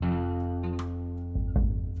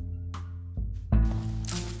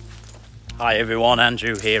Hi everyone,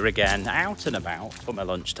 Andrew here again, out and about for my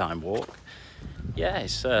lunchtime walk. Yeah,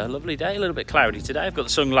 it's a lovely day, a little bit cloudy today. I've got the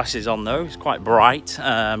sunglasses on though, it's quite bright,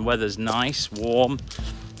 weather's nice, warm.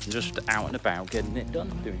 I'm just out and about getting it done,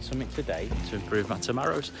 doing something today to improve my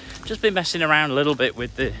tomorrows. Just been messing around a little bit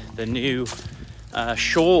with the new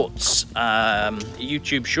shorts,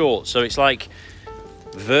 YouTube shorts. So it's like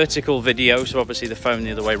vertical video, so obviously the phone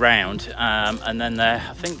the other way around, and then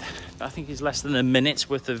there I think it's less than a minute's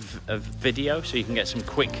worth of video, so you can get some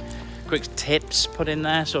quick tips put in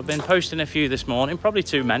there. So I've been posting a few this morning, probably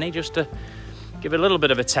too many, just to give it a little bit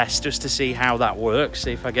of a test, just to see how that works,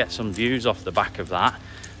 see if I get some views off the back of that,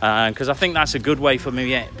 because I think that's a good way for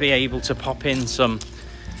me to be able to pop in some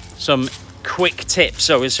quick tips.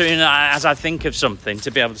 So as soon as I think of something, to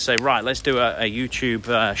be able to say, right, let's do a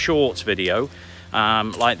YouTube shorts video,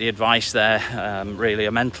 like the advice there, really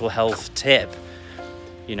a mental health tip.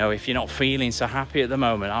 You know, if you're not feeling so happy at the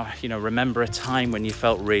moment, you know, remember a time when you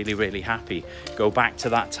felt really, really happy. Go back to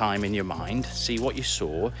that time in your mind, see what you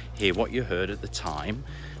saw, hear what you heard at the time,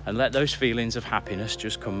 and let those feelings of happiness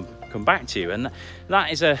just come back to you. And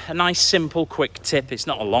that is a nice, simple, quick tip. It's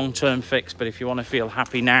not a long-term fix, but if you want to feel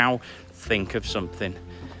happy now, think of something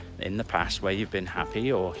in the past where you've been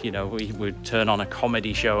happy, or, you know, we would turn on a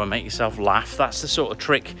comedy show and make yourself laugh. That's the sort of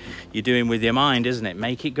trick you're doing with your mind, isn't it?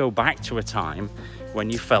 Make it go back to a time when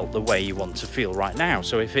you felt the way you want to feel right now.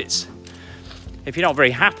 So if you're not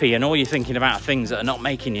very happy and all you're thinking about things that are not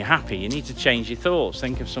making you happy, you need to change your thoughts.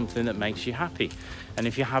 Think of something that makes you happy. And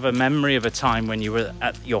if you have a memory of a time when you were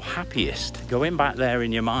at your happiest, go in back there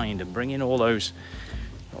in your mind and bring in all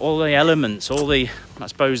the elements, I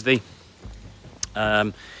suppose you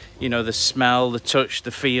know, the smell, the touch,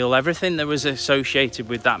 the feel, everything that was associated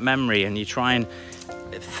with that memory, and you try and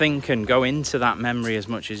think and go into that memory as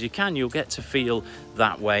much as you can, you'll get to feel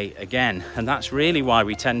that way again. And that's really why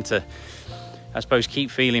we tend to, I suppose,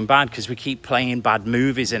 keep feeling bad, because we keep playing bad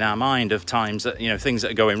movies in our mind of times that, you know, things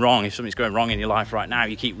that are going wrong. If something's going wrong in your life right now,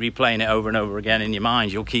 you keep replaying it over and over again in your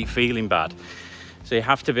mind, you'll keep feeling bad. So you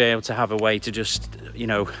have to be able to have a way to just, you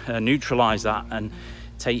know, neutralize that and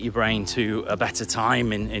take your brain to a better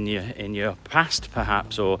time in your past,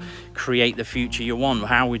 perhaps, or create the future you want.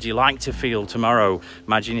 How would you like to feel tomorrow?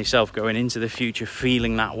 Imagine yourself going into the future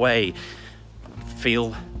feeling that way.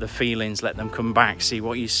 Feel the feelings, let them come back, see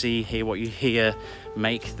what you see, hear what you hear,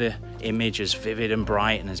 make the image as vivid and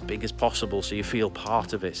bright and as big as possible so you feel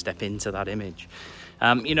part of it. Step into that image.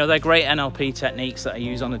 You know, they're great NLP techniques that I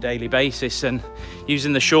use on a daily basis, and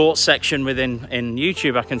using the shorts section in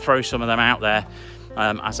YouTube, I can throw some of them out there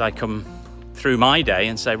as I come through my day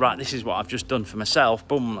and say, right, this is what I've just done for myself.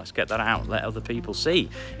 Boom, let's get that out, let other people see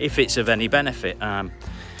if it's of any benefit.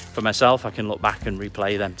 For myself, I can look back and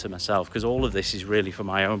replay them to myself, because all of this is really for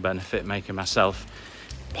my own benefit, making myself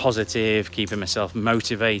positive, keeping myself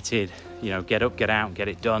motivated. You know, get up, get out, get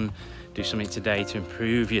it done. Do something today to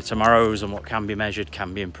improve your tomorrows, and what can be measured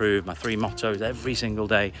can be improved. My 3 mottos every single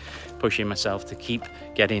day, pushing myself to keep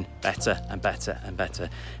getting better and better and better.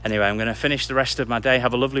 Anyway, I'm going to finish the rest of my day.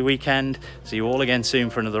 Have a lovely weekend. See you all again soon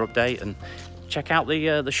for another update, and check out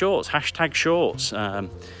the shorts, #shorts,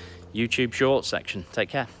 YouTube shorts section. Take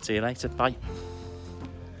care. See you later. Bye.